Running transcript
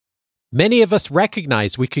Many of us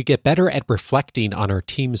recognize we could get better at reflecting on our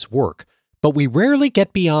team's work, but we rarely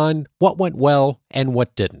get beyond what went well and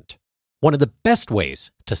what didn't. One of the best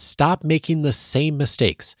ways to stop making the same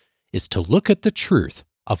mistakes is to look at the truth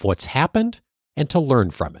of what's happened and to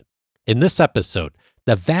learn from it. In this episode,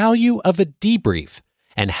 the value of a debrief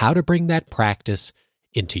and how to bring that practice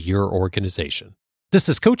into your organization. This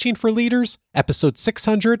is Coaching for Leaders, episode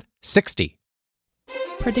 660.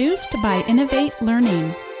 Produced by Innovate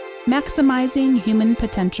Learning, maximizing human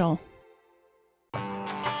potential.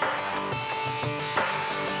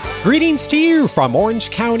 Greetings to you from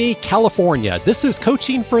Orange County, California. This is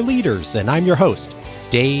Coaching for Leaders, and I'm your host,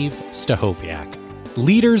 Dave Stachowiak.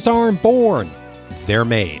 Leaders aren't born, they're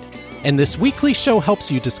made. And this weekly show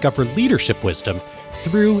helps you discover leadership wisdom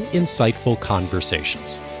through insightful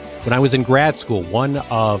conversations. When I was in grad school, one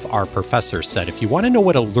of our professors said, if you want to know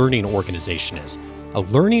what a learning organization is, a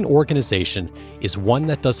learning organization is one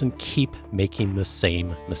that doesn't keep making the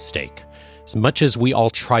same mistake. As much as we all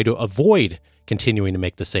try to avoid continuing to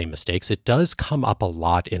make the same mistakes, it does come up a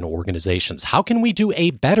lot in organizations. How can we do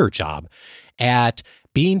a better job at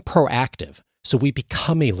being proactive so we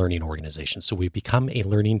become a learning organization, so we become a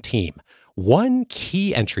learning team? One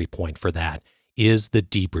key entry point for that is the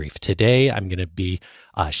debrief. Today, I'm going to be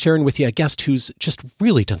sharing with you a guest who's just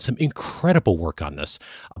really done some incredible work on this,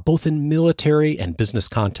 both in military and business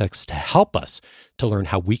contexts, to help us to learn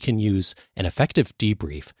how we can use an effective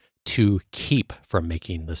debrief to keep from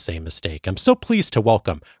making the same mistake. I'm so pleased to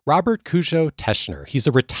welcome Robert Cujo Teschner. He's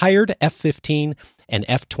a retired F-15 and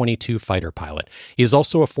F-22 fighter pilot. He is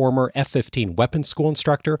also a former F-15 weapons school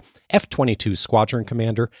instructor, F-22 squadron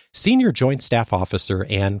commander, senior joint staff officer,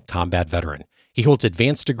 and combat veteran. He holds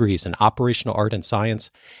advanced degrees in operational art and science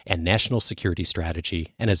and national security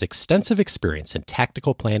strategy, and has extensive experience in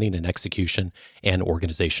tactical planning and execution and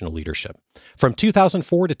organizational leadership. From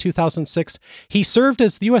 2004 to 2006, he served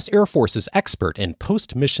as the U.S. Air Force's expert in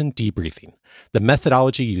post-mission debriefing, the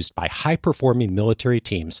methodology used by high-performing military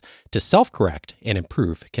teams to self-correct and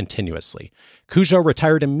improve continuously. Cujo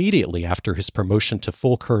retired immediately after his promotion to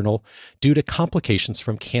full colonel due to complications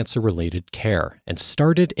from cancer-related care, and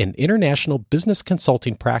started an international business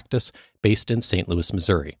consulting practice based in St. Louis,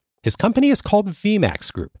 Missouri. His company is called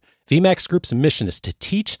VMAX Group. VMAX Group's mission is to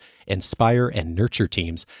teach, inspire, and nurture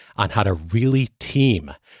teams on how to really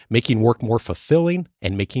team, making work more fulfilling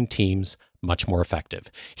and making teams much more effective.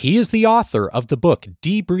 He is the author of the book,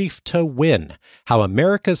 Debrief to Win, How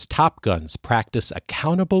America's Top Guns Practice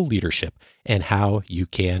Accountable Leadership, and How You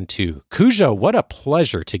Can Too. Cujo, what a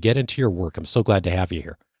pleasure to get into your work. I'm so glad to have you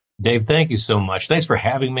here. Dave, thank you so much. Thanks for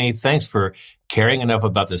having me. Thanks for caring enough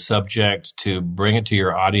about the subject to bring it to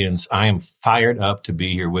your audience. I am fired up to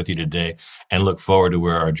be here with you today and look forward to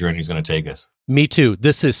where our journey is going to take us. Me too.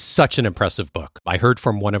 This is such an impressive book. I heard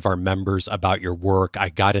from one of our members about your work. I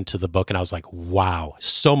got into the book and I was like, wow,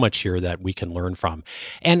 so much here that we can learn from.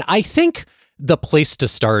 And I think the place to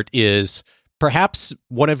start is perhaps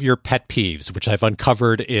one of your pet peeves, which I've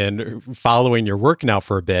uncovered in following your work now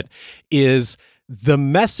for a bit, is the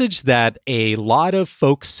message that a lot of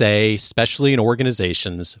folks say, especially in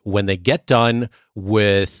organizations, when they get done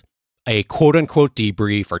with a quote unquote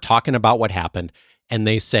debrief or talking about what happened, and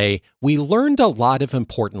they say, we learned a lot of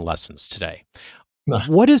important lessons today.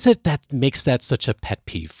 What is it that makes that such a pet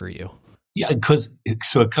peeve for you? Yeah, because it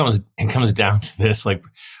comes down to this, like,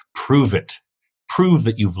 prove it. Prove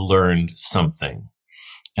that you've learned something.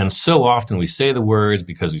 And so often we say the words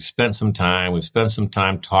because we've spent some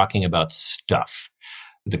time talking about stuff.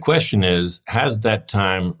 The question is, has that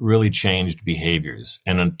time really changed behaviors?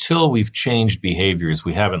 And until we've changed behaviors,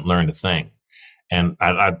 we haven't learned a thing. And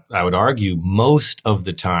I would argue most of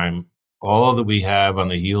the time, all that we have on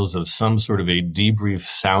the heels of some sort of a debrief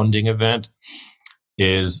sounding event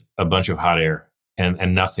is a bunch of hot air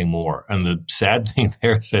and nothing more. And the sad thing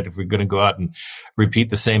there is that if we're going to go out and repeat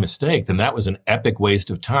the same mistake, then that was an epic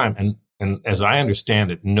waste of time. And as I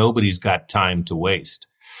understand it, nobody's got time to waste.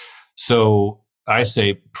 So I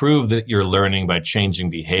say, prove that you're learning by changing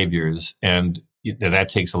behaviors. And that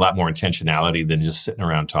takes a lot more intentionality than just sitting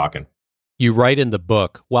around talking. You write in the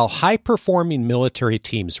book, while high-performing military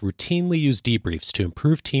teams routinely use debriefs to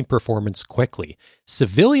improve team performance quickly,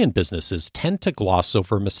 civilian businesses tend to gloss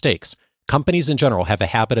over mistakes. Companies in general have a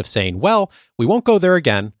habit of saying, well, we won't go there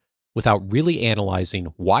again, without really analyzing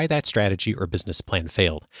why that strategy or business plan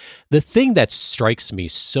failed. The thing that strikes me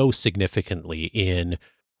so significantly in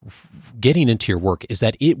getting into your work is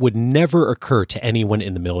that it would never occur to anyone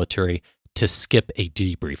in the military to skip a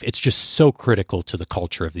debrief. It's just so critical to the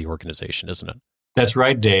culture of the organization, isn't it? That's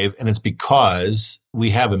right, Dave. And it's because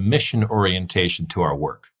we have a mission orientation to our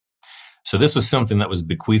work. So this was something that was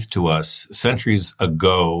bequeathed to us centuries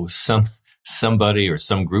ago. Somebody or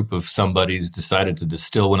some group of somebodies decided to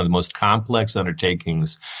distill one of the most complex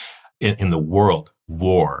undertakings in the world,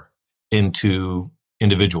 war, into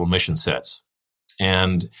individual mission sets.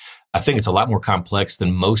 And I think it's a lot more complex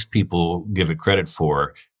than most people give it credit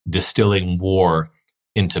for, distilling war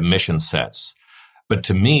into mission sets. But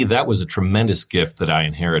to me, that was a tremendous gift that I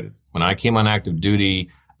inherited. When I came on active duty,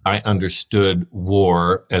 I understood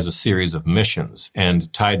war as a series of missions,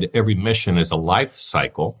 and tied to every mission is a life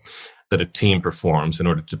cycle that a team performs in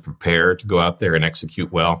order to prepare to go out there and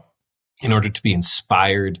execute well, in order to be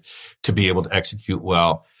inspired to be able to execute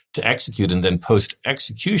well, to execute. And then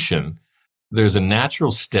post-execution, there's a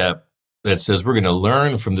natural step that says we're going to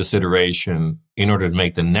learn from this iteration in order to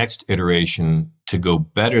make the next iteration to go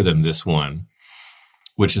better than this one,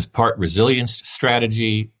 which is part resilience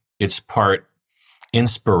strategy. It's part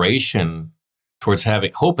inspiration towards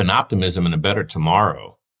having hope and optimism in a better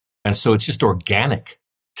tomorrow. And so it's just organic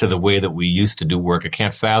to the way that we used to do work. I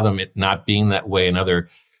can't fathom it not being that way in other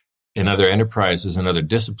enterprises and other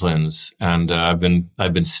disciplines. And I've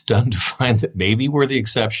been stunned to find that maybe we're the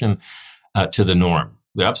exception to the norm.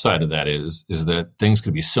 The upside of that is that things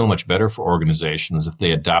could be so much better for organizations if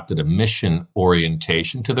they adopted a mission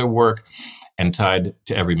orientation to their work, and tied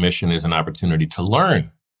to every mission is an opportunity to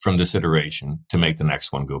learn from this iteration to make the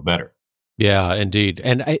next one go better. Yeah, indeed.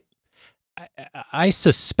 And I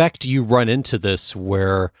suspect you run into this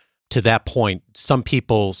where, to that point, some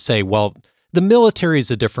people say, well, the military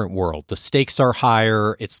is a different world. The stakes are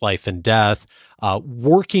higher. It's life and death.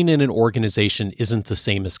 Working in an organization isn't the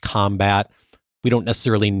same as combat. We don't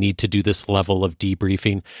necessarily need to do this level of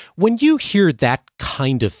debriefing. When you hear that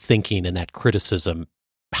kind of thinking and that criticism,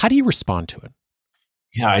 how do you respond to it?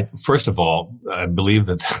 Yeah, first of all, I believe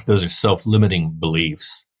that those are self-limiting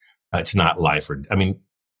beliefs. It's not life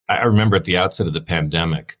I remember at the outset of the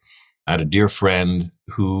pandemic, I had a dear friend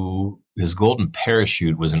who his golden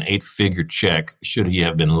parachute was an 8-figure check should he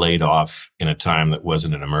have been laid off in a time that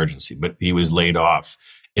wasn't an emergency. But he was laid off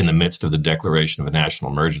in the midst of the declaration of a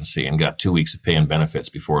national emergency and got 2 weeks of pay and benefits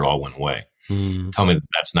before it all went away. Tell me that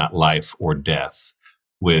that's not life or death,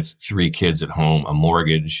 with 3 kids at home, a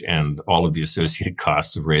mortgage, and all of the associated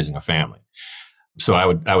costs of raising a family. So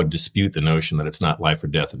I would dispute the notion that it's not life or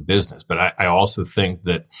death in business. But I also think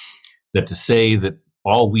that to say that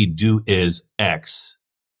all we do is X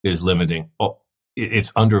is limiting.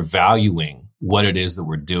 It's undervaluing what it is that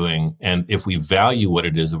we're doing. And if we value what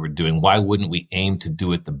it is that we're doing, why wouldn't we aim to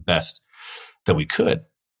do it the best that we could?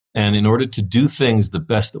 And in order to do things the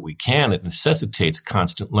best that we can, it necessitates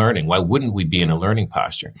constant learning. Why wouldn't we be in a learning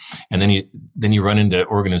posture? And then you run into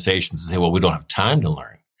organizations and say, well, we don't have time to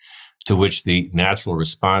learn. To which the natural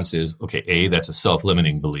response is, okay, A, that's a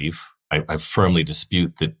self-limiting belief. I firmly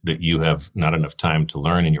dispute that you have not enough time to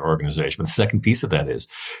learn in your organization. But the second piece of that is,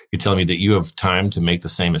 you're telling me that you have time to make the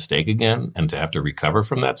same mistake again and to have to recover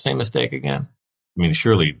from that same mistake again? I mean,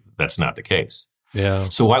 surely that's not the case. Yeah.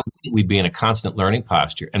 So why wouldn't we be in a constant learning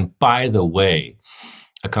posture? And by the way,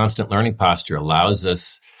 a constant learning posture allows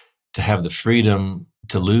us to have the freedom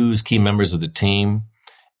to lose key members of the team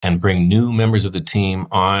and bring new members of the team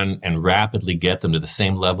on and rapidly get them to the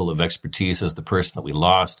same level of expertise as the person that we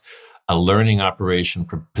lost. A learning operation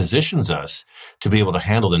positions us to be able to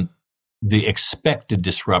handle the expected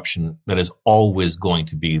disruption that is always going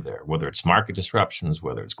to be there, whether it's market disruptions,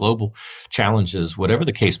 whether it's global challenges, whatever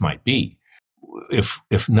the case might be.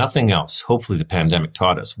 If nothing else, hopefully the pandemic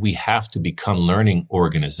taught us, we have to become learning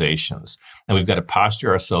organizations, and we've got to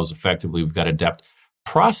posture ourselves effectively. We've got to adapt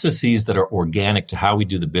processes that are organic to how we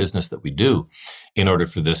do the business that we do in order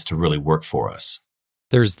for this to really work for us.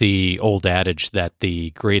 There's the old adage that the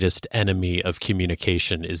greatest enemy of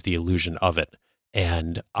communication is the illusion of it.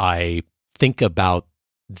 And I think about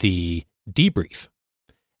the debrief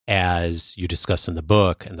as you discuss in the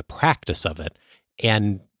book and the practice of it.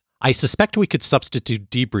 And I suspect we could substitute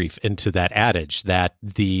debrief into that adage, that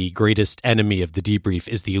the greatest enemy of the debrief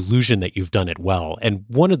is the illusion that you've done it well. And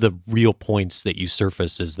one of the real points that you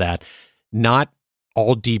surface is that not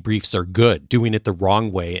all debriefs are good. Doing it the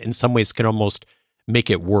wrong way in some ways can almost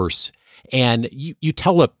make it worse. And you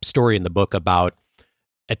tell a story in the book about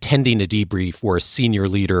attending a debrief where a senior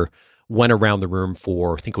leader went around the room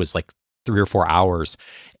for, I think it was like 3 or 4 hours,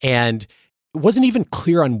 and it wasn't even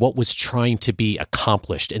clear on what was trying to be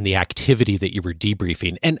accomplished in the activity that you were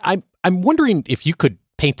debriefing. And I'm wondering if you could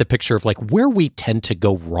paint the picture of like where we tend to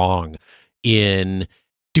go wrong in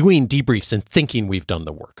doing debriefs and thinking we've done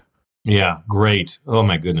the work. Yeah, great. Oh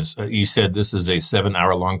my goodness. You said this is a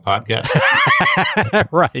 7-hour long podcast?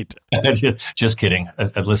 Right. just kidding.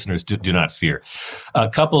 Listeners, do not fear. A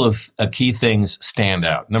couple of key things stand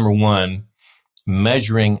out. Number one,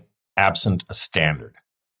 measuring absent a standard.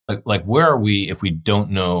 Like where are we if we don't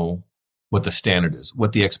know what the standard is,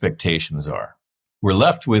 what the expectations are? We're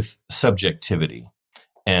left with subjectivity,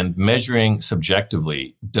 and measuring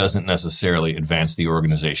subjectively doesn't necessarily advance the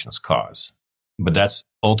organization's cause. But that's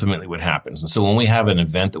ultimately what happens. And so when we have an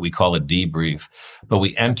event that we call a debrief, but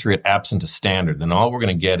we enter it absent a standard, then all we're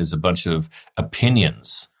going to get is a bunch of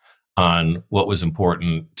opinions on what was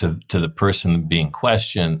important to the person being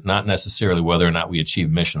questioned, not necessarily whether or not we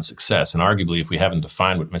achieved mission success. And arguably, if we haven't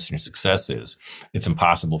defined what mission success is, it's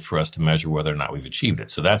impossible for us to measure whether or not we've achieved it.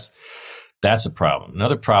 So that's a problem.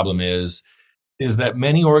 Another problem is that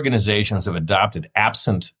many organizations have adopted,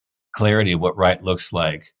 absent clarity of what right looks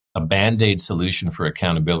like, a Band-Aid solution for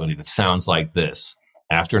accountability that sounds like this.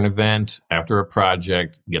 After an event, after a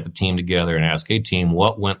project, get the team together and ask, hey team,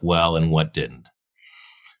 what went well and what didn't?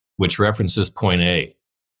 Which references point A,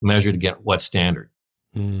 measured against what standard?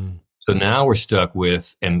 So now we're stuck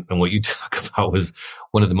with, and what you talk about was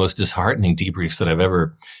one of the most disheartening debriefs that I've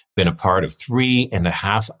ever been a part of,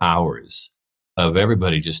 3.5 hours of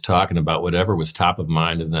everybody just talking about whatever was top of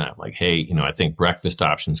mind to them. Like, hey, I think breakfast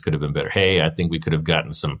options could have been better. Hey, I think we could have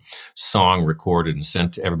gotten some song recorded and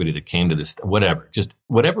sent to everybody that came to this, whatever. Just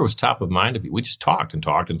whatever was top of mind to be. We just talked and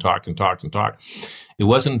talked and talked and talked and talked. It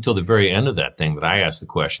wasn't until the very end of that thing that I asked the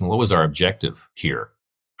question, what was our objective here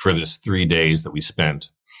for this 3 days that we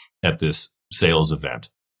spent at this sales event?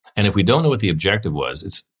 And if we don't know what the objective was,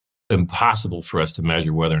 it's impossible for us to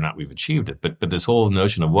measure whether or not we've achieved it. But this whole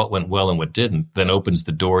notion of what went well and what didn't then opens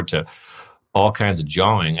the door to all kinds of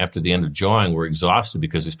jawing. After the end of jawing, we're exhausted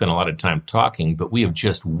because we spent a lot of time talking, but we have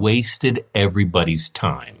just wasted everybody's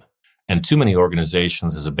time. And too many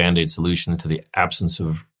organizations, as a Band-Aid solution to the absence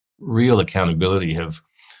of real accountability, have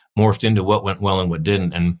morphed into what went well and what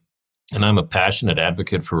didn't. And I'm a passionate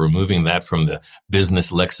advocate for removing that from the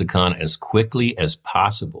business lexicon as quickly as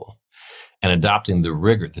possible, and adopting the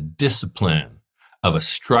rigor, the discipline of a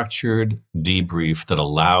structured debrief that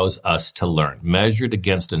allows us to learn, measured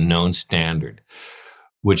against a known standard,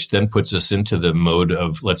 which then puts us into the mode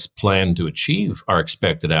of let's plan to achieve our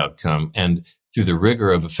expected outcome, and through the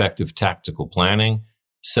rigor of effective tactical planning,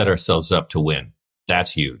 set ourselves up to win.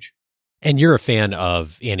 That's huge. And you're a fan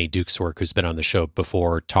of Annie Duke's work, who's been on the show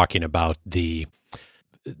before, talking about the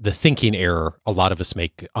thinking error a lot of us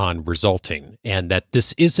make on resulting, and that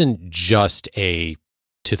this isn't just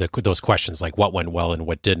those questions like what went well and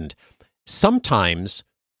what didn't. Sometimes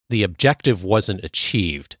the objective wasn't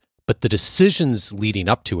achieved, but the decisions leading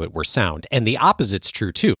up to it were sound. And the opposite's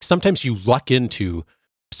true too. Sometimes you luck into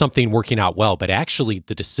something working out well, but actually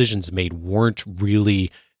the decisions made weren't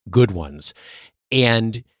really good ones.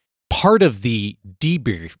 And part of the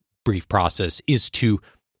debrief process is to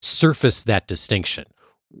surface that distinction.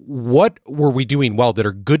 What were we doing well that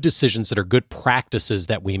are good decisions, that are good practices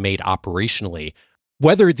that we made operationally?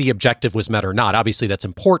 Whether the objective was met or not, obviously that's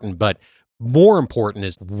important, but more important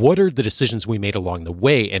is what are the decisions we made along the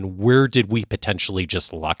way, and where did we potentially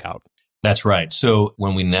just luck out? That's right. So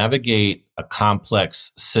when we navigate a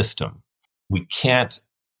complex system, we can't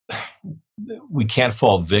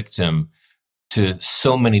fall victim to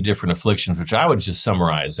so many different afflictions, which I would just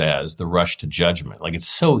summarize as the rush to judgment. Like, it's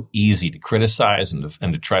so easy to criticize and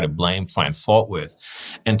to try to blame, find fault with,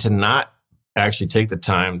 and to not actually take the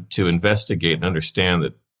time to investigate and understand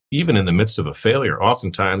that even in the midst of a failure,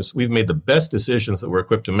 oftentimes we've made the best decisions that we're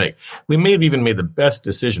equipped to make. We may have even made the best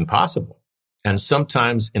decision possible. And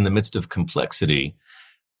sometimes in the midst of complexity,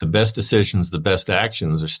 the best decisions, the best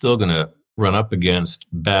actions are still going to run up against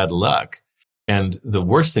bad luck. And the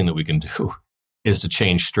worst thing that we can do is to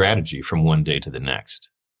change strategy from one day to the next.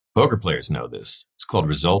 Poker players know this. It's called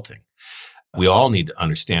resulting. We all need to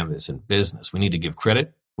understand this in business. We need to give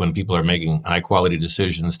credit when people are making high quality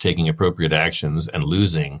decisions, taking appropriate actions, and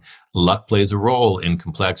losing. Luck plays a role in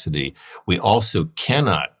complexity. We also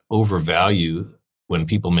cannot overvalue when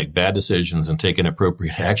people make bad decisions and take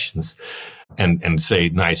inappropriate actions and say,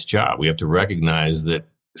 nice job. We have to recognize that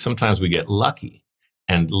sometimes we get lucky.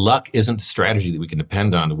 And luck isn't a strategy that we can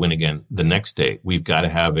depend on to win again the next day. We've got to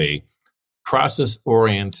have a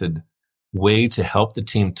process-oriented way to help the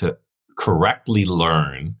team to correctly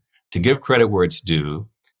learn, to give credit where it's due,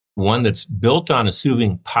 one that's built on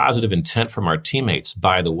assuming positive intent from our teammates,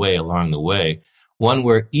 by the way, along the way, one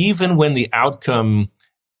where even when the outcome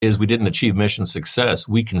is we didn't achieve mission success,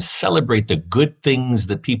 we can celebrate the good things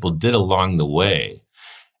that people did along the way.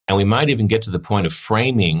 And we might even get to the point of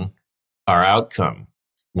framing our outcome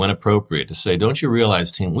when appropriate, to say, don't you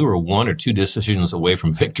realize, team, we were 1 or 2 decisions away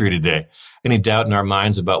from victory today. Any doubt in our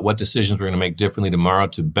minds about what decisions we're going to make differently tomorrow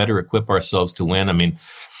to better equip ourselves to win? I mean,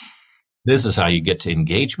 this is how you get to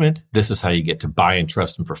engagement. This is how you get to buy-in,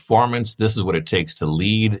 trust, and performance. This is what it takes to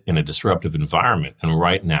lead in a disruptive environment. And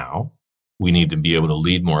right now, we need to be able to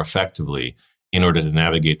lead more effectively in order to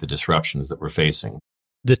navigate the disruptions that we're facing.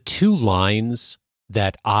 The 2 lines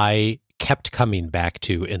that I kept coming back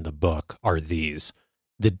to in the book are these.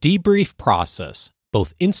 The debrief process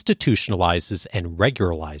both institutionalizes and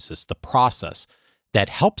regularizes the process that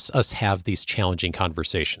helps us have these challenging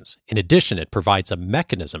conversations. In addition, it provides a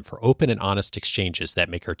mechanism for open and honest exchanges that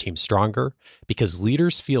make our team stronger because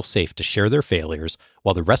leaders feel safe to share their failures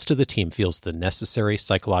while the rest of the team feels the necessary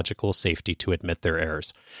psychological safety to admit their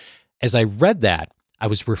errors. As I read that, I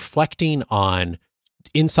was reflecting on,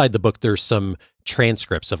 inside the book, there's some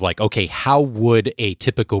transcripts of like, okay, how would a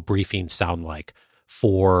typical briefing sound like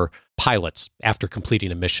for pilots after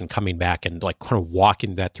completing a mission, coming back and like kind of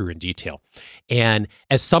walking that through in detail. And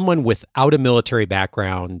as someone without a military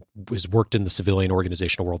background, has worked in the civilian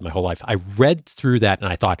organizational world my whole life, I read through that and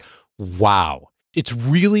I thought, wow, it's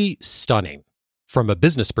really stunning from a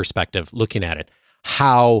business perspective, looking at it,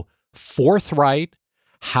 how forthright,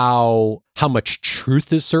 how much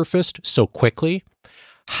truth is surfaced so quickly,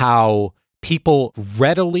 how people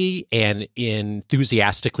readily and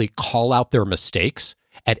enthusiastically call out their mistakes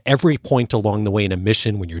at every point along the way in a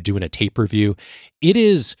mission when you're doing a tape review.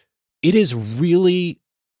 It's really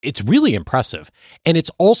impressive. And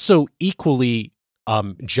it's also equally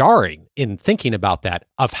jarring in thinking about that,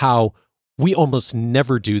 of how we almost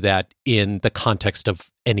never do that in the context of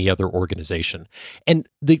any other organization. And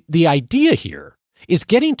the idea here is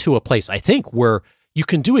getting to a place, I think, where you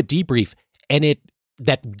can do a debrief and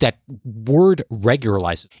that word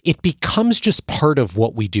regularizes. It becomes just part of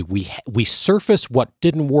what we do. We surface what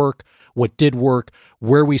didn't work, what did work,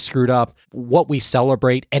 where we screwed up, what we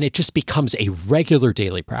celebrate, and it just becomes a regular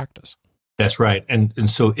daily practice. That's right. And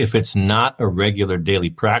so if it's not a regular daily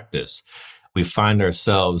practice, we find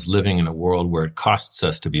ourselves living in a world where it costs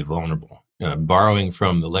us to be vulnerable. Borrowing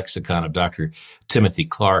from the lexicon of Dr. Timothy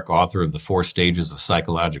Clark, author of The 4 Stages of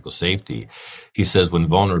Psychological Safety, he says when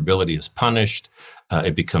vulnerability is punished,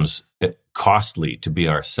 it becomes costly to be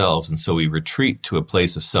ourselves. And so we retreat to a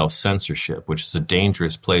place of self-censorship, which is a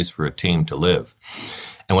dangerous place for a team to live.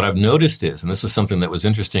 And what I've noticed is, and this was something that was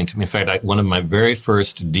interesting to me, in fact, one of my very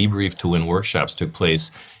first Debrief to Win workshops took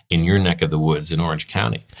place in your neck of the woods in Orange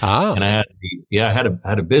County. Oh. And I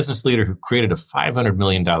had a business leader who created a $500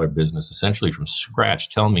 million business essentially from scratch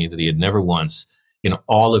tell me that he had never once in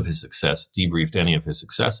all of his success debriefed any of his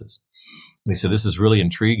successes. And he said, this is really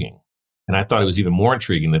intriguing. And I thought it was even more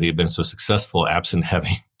intriguing that he had been so successful absent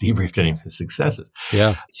having debriefed any of his successes.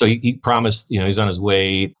 Yeah. So he promised, he's on his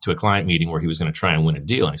way to a client meeting where he was going to try and win a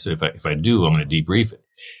deal. And he said, if I do, I'm going to debrief it.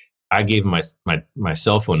 I gave him my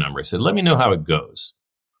cell phone number. I said, let me know how it goes.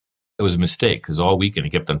 It was a mistake because all weekend he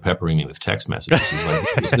kept on peppering me with text messages. He's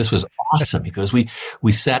like, this was awesome. He goes,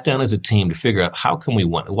 we sat down as a team to figure out how can we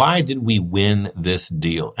win? Why did we win this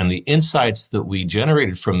deal? And the insights that we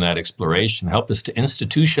generated from that exploration helped us to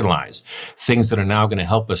institutionalize things that are now going to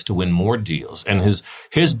help us to win more deals. And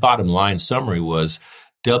his bottom line summary was,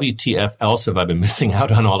 WTF else have I been missing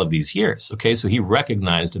out on all of these years? Okay, so he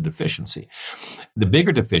recognized a deficiency. The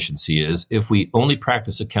bigger deficiency is if we only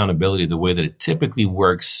practice accountability the way that it typically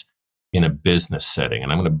works in a business setting.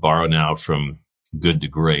 And I'm going to borrow now from Good to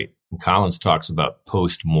Great. And Collins talks about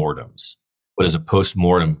postmortems. What does a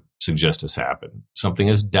postmortem suggest has happened? Something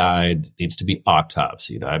has died, needs to be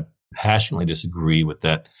autopsied. I passionately disagree with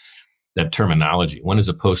that terminology. When does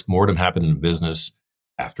a postmortem happen in business?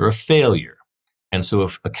 After a failure. And so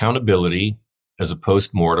if accountability as a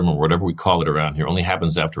postmortem or whatever we call it around here only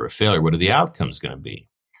happens after a failure, what are the outcomes going to be?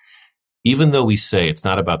 Even though we say it's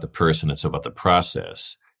not about the person, it's about the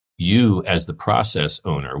process, you as the process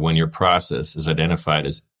owner, when your process is identified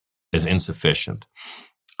as insufficient,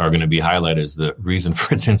 are going to be highlighted as the reason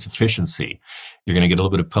for its insufficiency. You're going to get a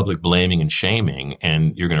little bit of public blaming and shaming,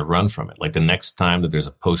 and you're going to run from it. Like the next time that there's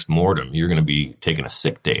a post-mortem, you're going to be taking a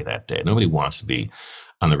sick day that day. Nobody wants to be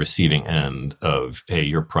on the receiving end of, hey,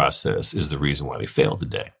 your process is the reason why we failed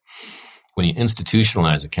today. When you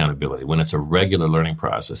institutionalize accountability, when it's a regular learning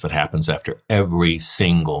process that happens after every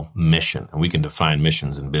single mission, and we can define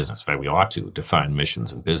missions in business. In fact, we ought to define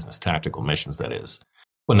missions in business, tactical missions, that is.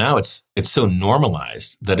 Well, now it's so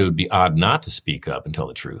normalized that it would be odd not to speak up and tell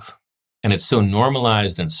the truth. And it's so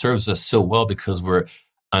normalized and serves us so well because we're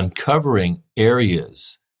uncovering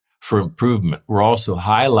areas for improvement. We're also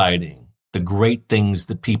highlighting the great things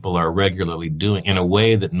that people are regularly doing in a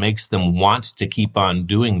way that makes them want to keep on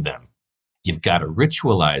doing them. You've got to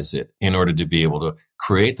ritualize it in order to be able to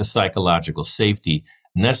create the psychological safety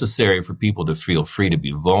necessary for people to feel free to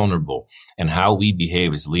be vulnerable. And how we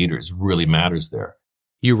behave as leaders really matters there.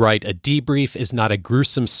 You write, a debrief is not a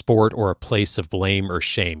gruesome sport or a place of blame or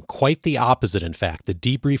shame. Quite the opposite, in fact. The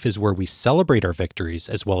debrief is where we celebrate our victories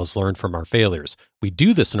as well as learn from our failures. We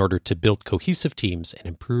do this in order to build cohesive teams and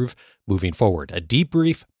improve moving forward. A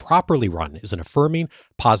debrief, properly run, is an affirming,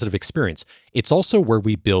 positive experience. It's also where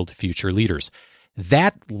we build future leaders.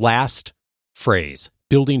 That last phrase,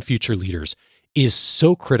 building future leaders, is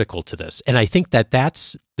so critical to this. And I think that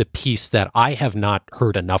that's the piece that I have not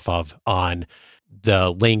heard enough of on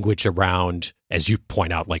the language around, as you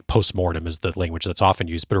point out, like postmortem is the language that's often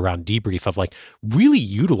used, but around debrief of like really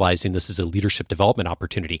utilizing this as a leadership development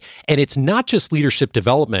opportunity. And it's not just leadership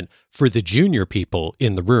development for the junior people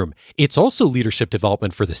in the room. It's also leadership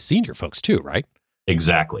development for the senior folks too, right?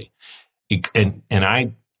 Exactly. And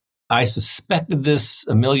I suspected this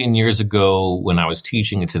a million years ago when I was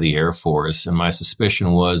teaching it to the Air Force. And my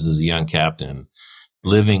suspicion was, as a young captain,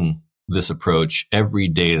 living this approach every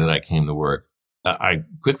day that I came to work, I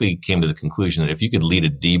quickly came to the conclusion that if you could lead a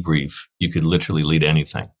debrief, you could literally lead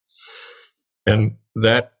anything. And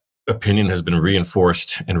that opinion has been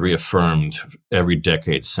reinforced and reaffirmed every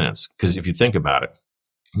decade since. Because if you think about it,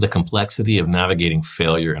 the complexity of navigating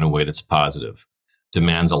failure in a way that's positive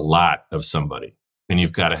demands a lot of somebody. And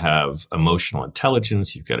you've got to have emotional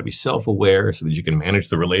intelligence. You've got to be self-aware so that you can manage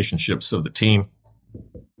the relationships of the team.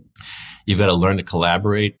 You've got to learn to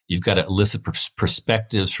collaborate. You've got to elicit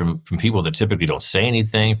perspectives from people that typically don't say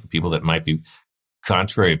anything, from people that might be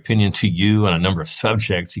contrary opinion to you on a number of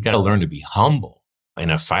subjects. You got to learn to be humble.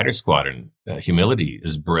 In a fighter squadron, humility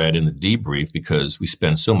is bred in the debrief because we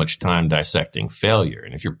spend so much time dissecting failure.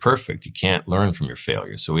 And if you're perfect, you can't learn from your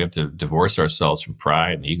failure. So we have to divorce ourselves from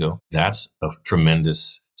pride and ego. That's a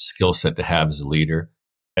tremendous skill set to have as a leader.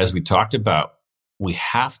 As we talked about, we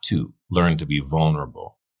have to learn to be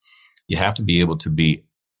vulnerable. You have to be able to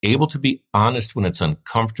be honest when it's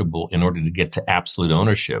uncomfortable in order to get to absolute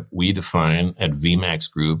ownership. We define at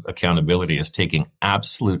VMAX Group accountability as taking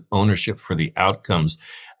absolute ownership for the outcomes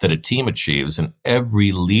that a team achieves. And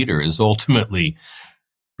every leader is ultimately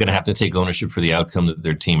going to have to take ownership for the outcome that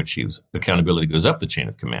their team achieves. Accountability goes up the chain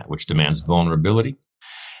of command, which demands vulnerability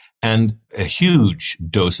and a huge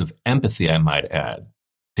dose of empathy, I might add,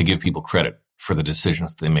 to give people credit for the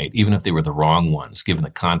decisions they made, even if they were the wrong ones, given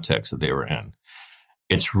the context that they were in.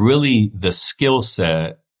 It's really the skill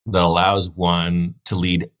set that allows one to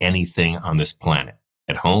lead anything on this planet,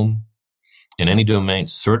 at home, in any domain,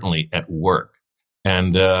 certainly at work.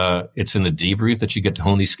 And it's in the debrief that you get to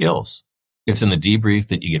hone these skills. It's in the debrief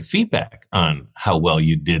that you get feedback on how well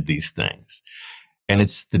you did these things. And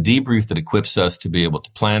it's the debrief that equips us to be able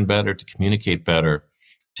to plan better, to communicate better,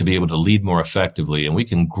 to be able to lead more effectively. And we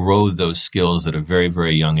can grow those skills at a very,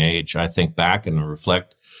 very young age. I think back and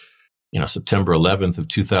reflect, September 11th of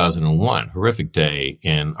 2001, horrific day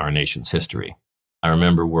in our nation's history. I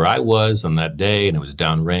remember where I was on that day, and it was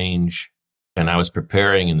downrange. And I was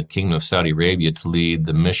preparing in the Kingdom of Saudi Arabia to lead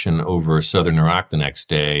the mission over southern Iraq the next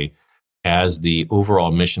day as the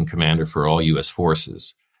overall mission commander for all U.S.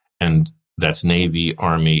 forces. And that's Navy,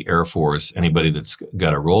 Army, Air Force, anybody that's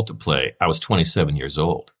got a role to play. I was 27 years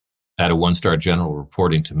old. I had a one-star general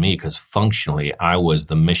reporting to me because functionally I was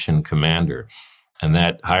the mission commander. And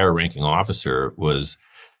that higher ranking officer was,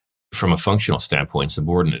 from a functional standpoint,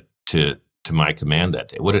 subordinate to my command that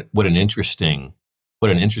day. What an interesting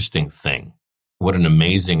thing. What an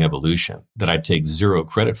amazing evolution that I take zero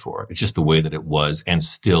credit for. It's just the way that it was and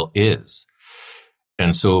still is.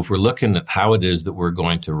 And so if we're looking at how it is that we're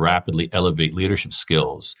going to rapidly elevate leadership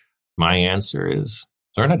skills, my answer is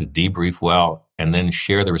learn how to debrief well and then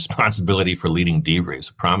share the responsibility for leading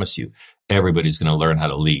debriefs. I promise you, everybody's going to learn how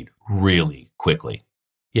to lead really quickly.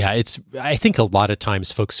 Yeah, I think a lot of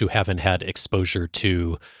times folks who haven't had exposure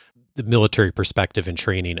to the military perspective and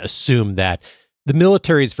training assume that the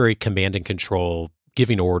military is very command and control,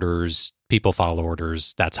 giving orders, people follow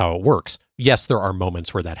orders. That's how it works. Yes, there are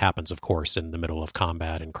moments where that happens, of course, in the middle of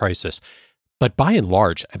combat and crisis. But by and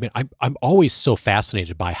large, I mean, I'm always so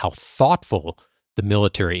fascinated by how thoughtful the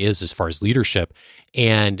military is as far as leadership.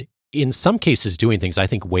 And in some cases, doing things, I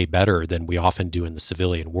think, way better than we often do in the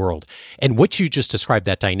civilian world. And what you just described,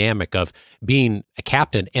 that dynamic of being a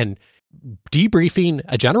captain and debriefing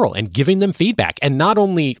a general and giving them feedback. And not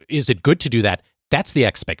only is it good to do that, that's the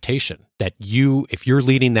expectation that if you're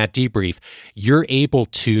leading that debrief, you're able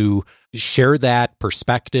to share that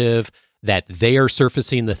perspective, that they are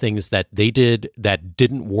surfacing the things that they did that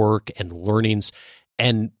didn't work and learnings.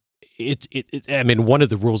 And I mean, one of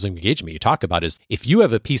the rules of engagement you talk about is if you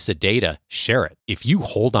have a piece of data, share it. If you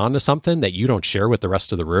hold on to something that you don't share with the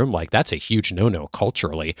rest of the room, like that's a huge no-no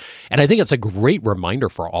culturally. And I think it's a great reminder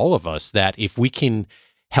for all of us that if we can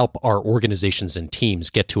help our organizations and teams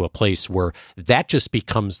get to a place where that just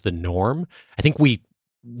becomes the norm, I think we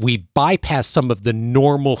bypass some of the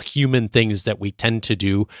normal human things that we tend to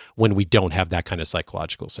do when we don't have that kind of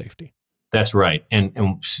psychological safety. That's right.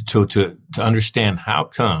 And so to understand how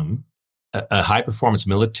come a high-performance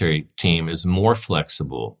military team is more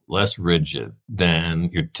flexible, less rigid than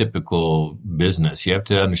your typical business, you have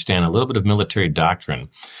to understand a little bit of military doctrine.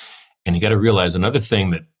 And you got to realize another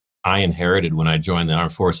thing that I inherited when I joined the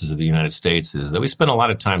Armed Forces of the United States is that we spent a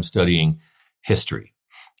lot of time studying history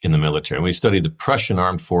in the military. We studied the Prussian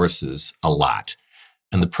armed forces a lot.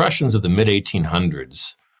 And the Prussians of the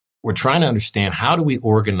mid-1800s were trying to understand how do we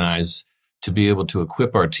organize to be able to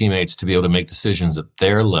equip our teammates to be able to make decisions at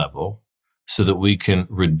their level so that we can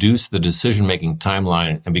reduce the decision-making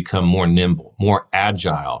timeline and become more nimble, more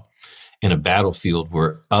agile in a battlefield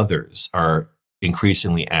where others are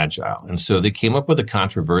increasingly agile. And so they came up with a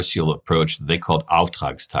controversial approach that they called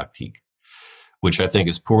Auftragstaktik, which I think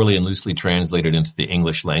is poorly and loosely translated into the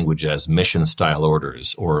English language as mission-style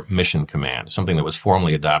orders or mission command, something that was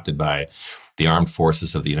formally adopted by the Armed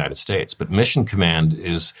Forces of the United States. But mission command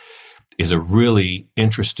is a really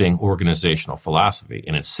interesting organizational philosophy.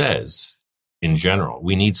 And it says, in general,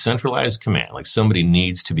 we need centralized command, like somebody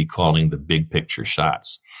needs to be calling the big picture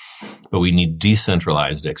shots, but we need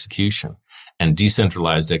decentralized execution. And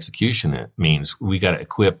decentralized execution, it means we got to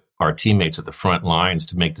equip our teammates at the front lines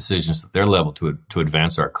to make decisions at their level to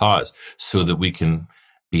advance our cause so that we can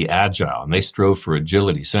be agile. And they strove for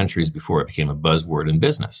agility centuries before it became a buzzword in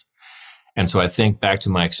business. And so I think back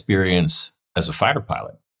to my experience as a fighter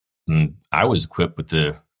pilot, and I was equipped with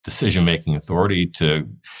the decision-making authority to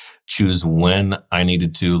choose when I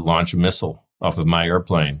needed to launch a missile off of my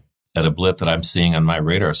airplane at a blip that I'm seeing on my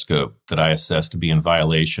radar scope that I assess to be in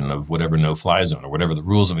violation of whatever no-fly zone or whatever the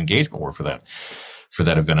rules of engagement were for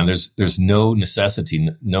that event. And there's no necessity,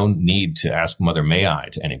 no need to ask Mother May I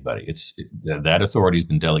to anybody. That authority has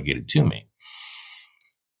been delegated to me.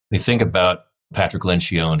 They think about Patrick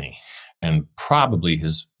Lencioni and probably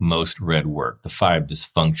his most read work, The 5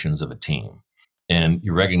 Dysfunctions of a Team. And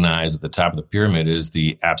you recognize at the top of the pyramid is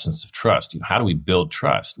the absence of trust. How do we build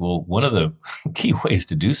trust? Well, one of the key ways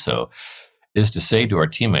to do so is to say to our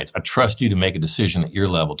teammates, I trust you to make a decision at your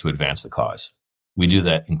level to advance the cause. We do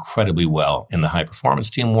that incredibly well in the high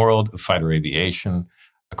performance team world of fighter aviation,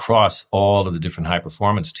 across all of the different high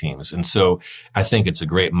performance teams. And so I think it's a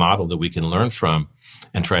great model that we can learn from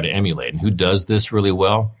and try to emulate. And who does this really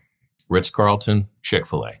well? Ritz-Carlton,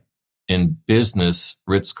 Chick-fil-A. In business,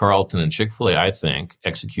 Ritz-Carlton and Chick-fil-A, I think,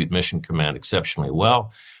 execute mission command exceptionally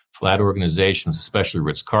well. Flat organizations, especially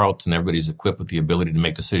Ritz-Carlton, everybody's equipped with the ability to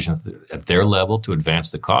make decisions at their level to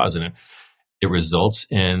advance the cause. And it results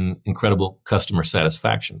in incredible customer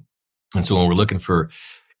satisfaction. And so when we're looking for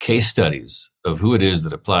case studies of who it is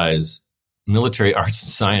that applies military arts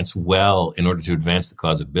and science well in order to advance the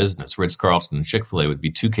cause of business, Ritz-Carlton and Chick-fil-A would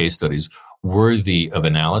be 2 case studies worthy of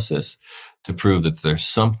analysis to prove that there's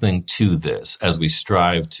something to this as we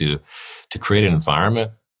strive to create an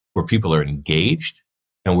environment where people are engaged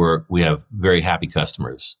and where we have very happy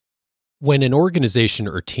customers. When an organization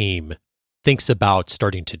or team thinks about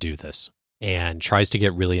starting to do this and tries to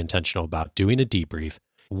get really intentional about doing a debrief,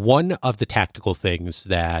 one of the tactical things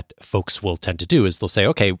that folks will tend to do is they'll say,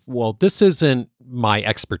 okay, well, this isn't my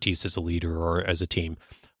expertise as a leader or as a team.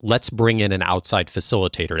 Let's bring in an outside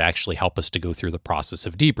facilitator to actually help us to go through the process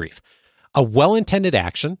of debrief. A well-intended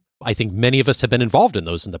action. I think many of us have been involved in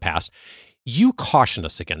those in the past. You caution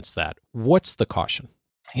us against that. What's the caution?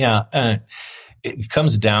 Yeah, it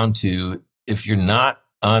comes down to if you're not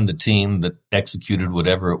on the team that executed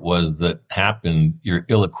whatever it was that happened, you're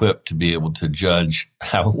ill-equipped to be able to judge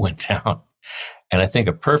how it went down. And I think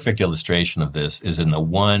a perfect illustration of this is in the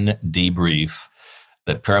one debrief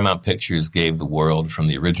that Paramount Pictures gave the world from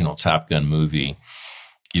the original Top Gun movie.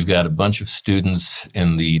 You've got a bunch of students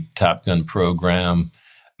in the Top Gun program,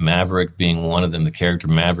 Maverick being one of them, the character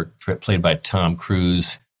Maverick played by Tom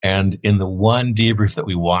Cruise. And in the one debrief that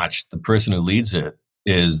we watched, the person who leads it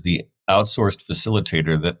is the outsourced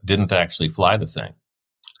facilitator that didn't actually fly the thing.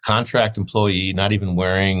 Contract employee, not even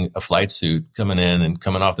wearing a flight suit, coming in and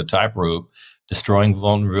coming off the tightrope, destroying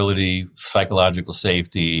vulnerability, psychological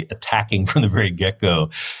safety, attacking from the very get-go,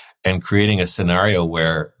 and creating a scenario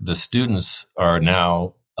where the students are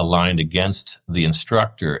now aligned against the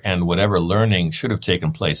instructor, and whatever learning should have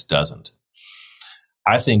taken place doesn't.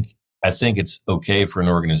 I think it's okay for an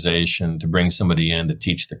organization to bring somebody in to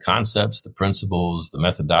teach the concepts, the principles, the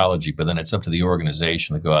methodology, but then it's up to the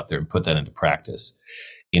organization to go out there and put that into practice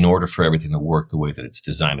in order for everything to work the way that it's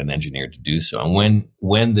designed and engineered to do so. And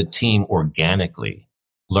when the team organically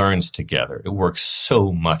learns together, it works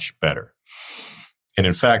so much better. And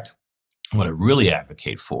in fact, what I really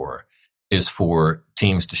advocate for is for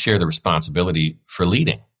teams to share the responsibility for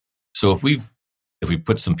leading. So if we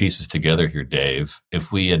put some pieces together here, Dave,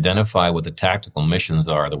 if we identify what the tactical missions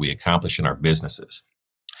are that we accomplish in our businesses,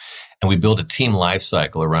 and we build a team life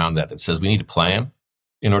cycle around that says we need to plan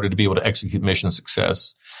in order to be able to execute mission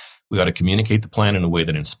success, we got to communicate the plan in a way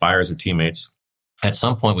that inspires our teammates. At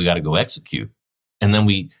some point, we got to go execute. And then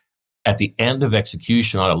we, at the end of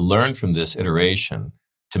execution, ought to learn from this iteration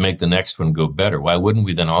to make the next one go better. Why wouldn't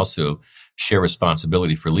we then also share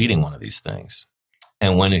responsibility for leading one of these things?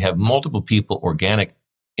 And when you have multiple people organic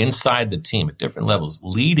inside the team at different levels,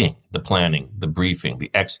 leading the planning, the briefing,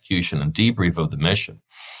 the execution, and debrief of the mission,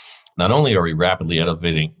 not only are we rapidly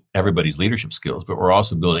elevating everybody's leadership skills, but we're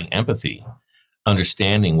also building empathy,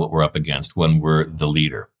 understanding what we're up against when we're the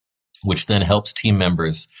leader, which then helps team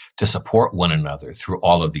members to support one another through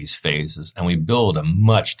all of these phases. And we build a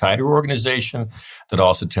much tighter organization that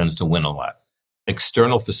also tends to win a lot.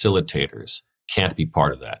 External facilitators can't be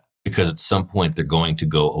part of that because at some point they're going to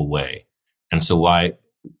go away. And so why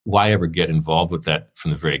ever get involved with that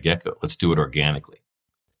from the very get-go? Let's do it organically.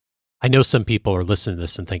 I know some people are listening to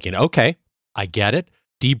this and thinking, okay, I get it.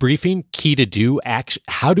 Debriefing, key to do.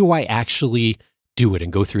 How do I actually do it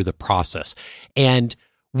and go through the process? And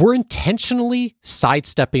we're intentionally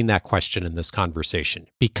sidestepping that question in this conversation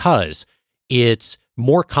because it's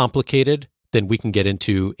more complicated than we can get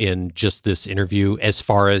into in just this interview as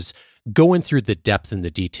far as going through the depth and the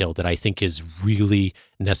detail that I think is really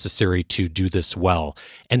necessary to do this well.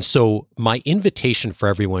 And so my invitation for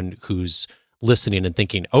everyone who's listening and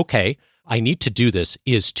thinking, okay, I need to do this,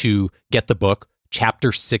 is to get the book,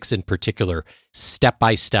 chapter 6 in particular, step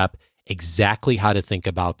by step, exactly how to think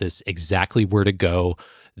about this, exactly where to go,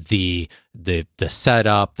 the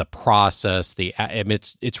setup, the process,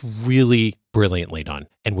 it's really brilliantly done,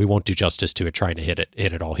 and we won't do justice to it trying to hit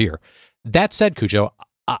it all here. That said, Cujo,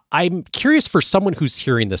 I'm curious for someone who's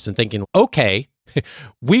hearing this and thinking, okay,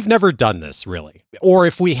 we've never done this really, or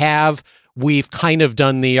if we have, we've kind of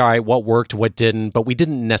done all right, what worked, what didn't, but we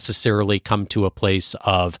didn't necessarily come to a place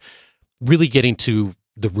of really getting to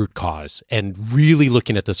the root cause and really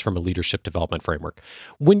looking at this from a leadership development framework.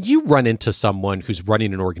 When you run into someone who's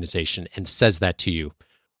running an organization and says that to you,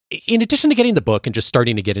 in addition to getting the book and just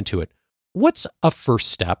starting to get into it, what's a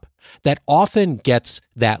first step that often gets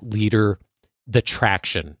that leader the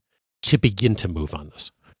traction to begin to move on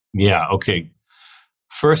this? Yeah, okay.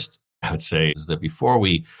 First, I would say is that before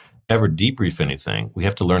we ever debrief anything, we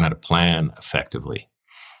have to learn how to plan effectively.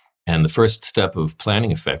 And the first step of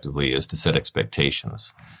planning effectively is to set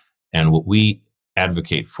expectations. And what we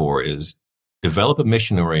advocate for is develop a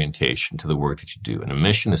mission orientation to the work that you do. And a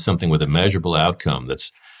mission is something with a measurable outcome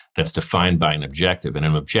that's defined by an objective. And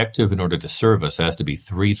an objective, in order to serve us, has to be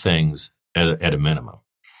three things at a minimum.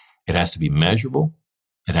 It has to be measurable,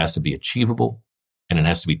 it has to be achievable, and it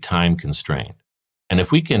has to be time constrained. And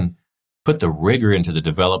if we can put the rigor into the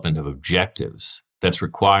development of objectives that's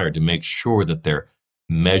required to make sure that they're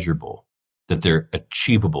measurable, that they're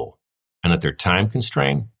achievable, and that they're time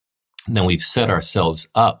constrained, then we've set ourselves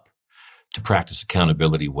up to practice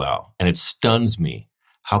accountability well. And it stuns me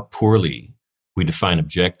how poorly we define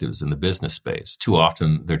objectives in the business space. Too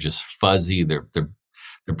often they're just fuzzy. They're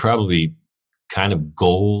probably kind of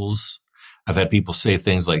goals. I've had people say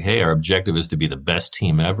things like, hey, our objective is to be the best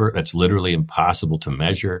team ever. That's literally impossible to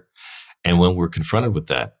measure. And when we're confronted with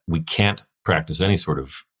that, we can't practice any sort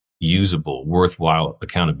of usable, worthwhile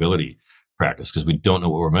accountability practice because we don't know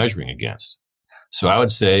what we're measuring against. So I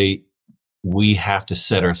would say we have to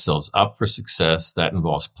set ourselves up for success. That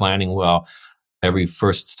involves planning well. Every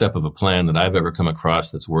first step of a plan that I've ever come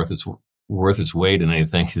across that's worth its weight in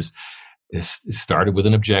anything is started with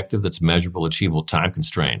an objective that's measurable, achievable, time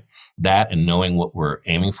constrained. That and knowing what we're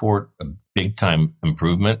aiming for, a big time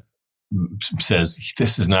improvement, says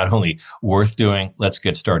this is not only worth doing, let's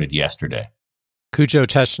get started yesterday. Cujo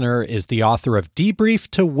Teschner is the author of Debrief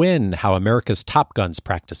to Win, How America's Top Guns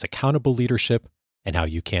Practice Accountable Leadership and How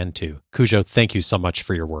You Can Too. Cujo, thank you so much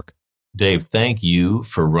for your work. Dave, thank you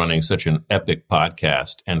for running such an epic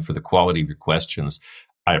podcast and for the quality of your questions.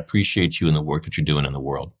 I appreciate you and the work that you're doing in the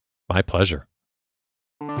world. My pleasure.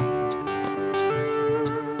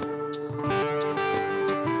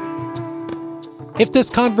 If this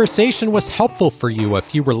conversation was helpful for you, a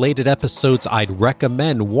few related episodes I'd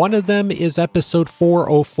recommend. One of them is episode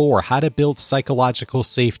 404, How to Build Psychological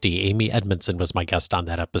Safety. Amy Edmondson was my guest on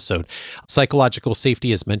that episode. Psychological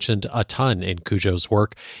safety is mentioned a ton in Cujo's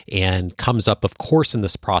work and comes up, of course, in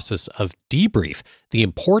this process of debrief. The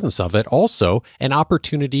importance of it, also an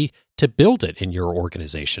opportunity to build it in your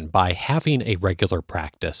organization by having a regular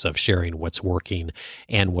practice of sharing what's working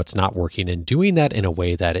and what's not working, and doing that in a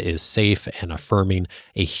way that is safe and affirming.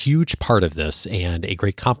 A huge part of this, and a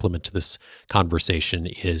great complement to this conversation,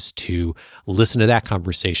 is to listen to that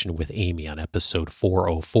conversation with Amy on episode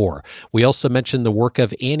 404. We also mentioned the work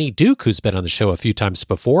of Annie Duke, who's been on the show a few times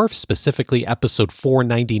before, specifically episode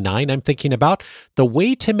 499. I'm thinking about the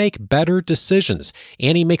way to make better decisions.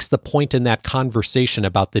 Annie makes the point in that conversation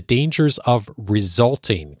about the dangers of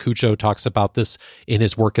resulting. Cujo talks about this in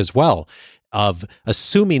his work as well, of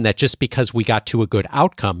assuming that just because we got to a good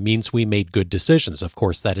outcome means we made good decisions. Of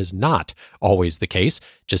course, that is not always the case.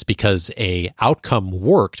 Just because a outcome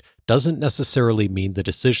worked doesn't necessarily mean the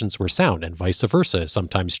decisions were sound, and vice versa is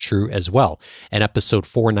sometimes true as well. In episode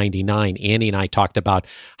 499, Annie and I talked about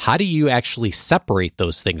how do you actually separate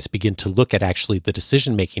those things, begin to look at actually the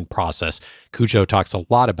decision-making process. Cujo talks a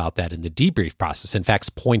lot about that in the debrief process. In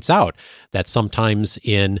fact, points out that sometimes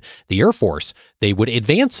in the Air Force, they would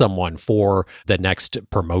advance someone for the next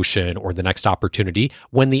promotion or the next opportunity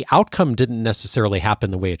when the outcome didn't necessarily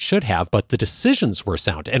happen the way it should have, but the decisions were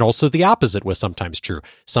sound. And also the opposite was sometimes true.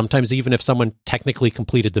 Sometimes even if someone technically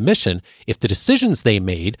completed the mission, if the decisions they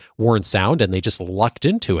made weren't sound and they just lucked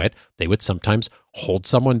into it, they would sometimes hold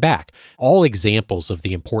someone back. All examples of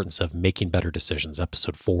the importance of making better decisions,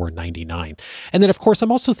 episode 499. And then, of course,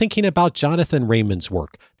 I'm also thinking about Jonathan Raymond's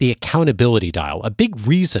work, the accountability dial. A big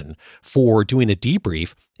reason for doing a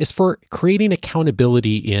debrief is for creating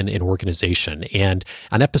accountability in an organization. And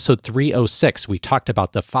on episode 306, we talked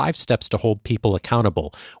about the 5 steps to hold people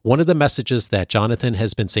accountable. One of the messages that Jonathan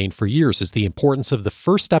has been saying for years is the importance of the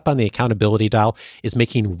first step on the accountability dial is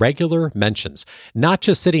making regular mentions, not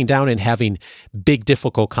just sitting down and having big,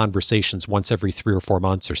 difficult conversations once every 3 or 4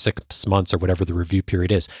 months or 6 months or whatever the review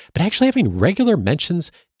period is, but actually having regular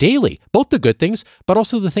mentions daily, both the good things, but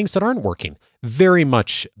also the things that aren't working. Very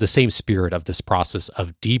much the same spirit of this process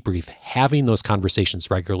of debrief, having those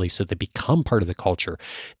conversations regularly so they become part of the culture.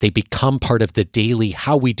 They become part of the daily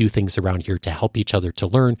how we do things around here to help each other to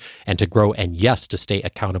learn and to grow, and yes, to stay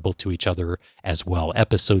accountable to each other as well.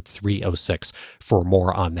 Episode 306 for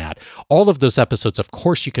more on that. All of those episodes, of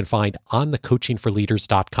course, you can find on the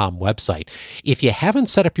coachingforleaders.com website. If you haven't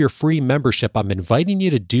set up your free membership, I'm inviting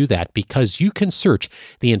you to do that because you can search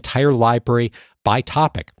the entire library by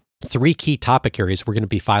topic. 3 key topic areas we're going to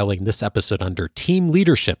be filing this episode under: team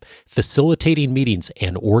leadership, facilitating meetings,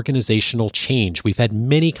 and organizational change. We've had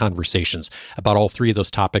many conversations about all 3 of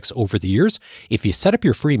those topics over the years. If you set up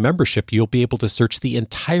your free membership, you'll be able to search the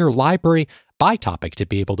entire library by topic to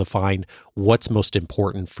be able to find what's most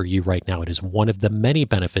important for you right now. It is one of the many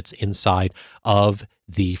benefits inside of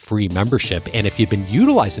the free membership. And if you've been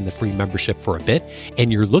utilizing the free membership for a bit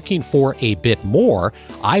and you're looking for a bit more,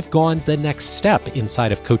 I've gone the next step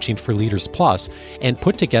inside of Coaching for Leaders Plus and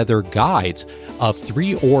put together guides of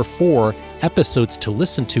 3 or 4 episodes to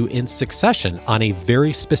listen to in succession on a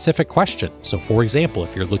very specific question. So for example,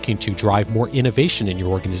 if you're looking to drive more innovation in your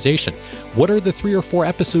organization, what are the 3 or 4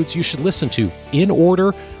 episodes you should listen to in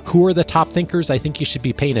order? Who are the top thinkers I think you should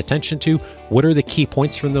be paying attention to? What are the key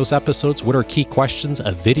points from those episodes? What are key questions?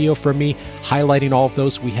 A video from me highlighting all of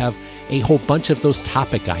those. We have a whole bunch of those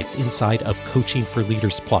topic guides inside of Coaching for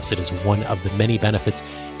Leaders Plus. It is one of the many benefits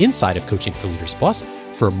inside of Coaching for Leaders Plus.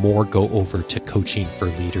 For more, go over to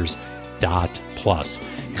coachingforleaders.plus.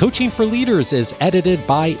 Coaching for Leaders is edited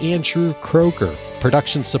by Andrew Kroger.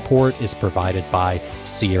 Production support is provided by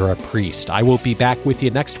Sierra Priest. I will be back with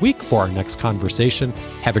you next week for our next conversation.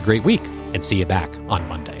 Have a great week and see you back on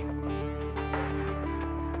Monday.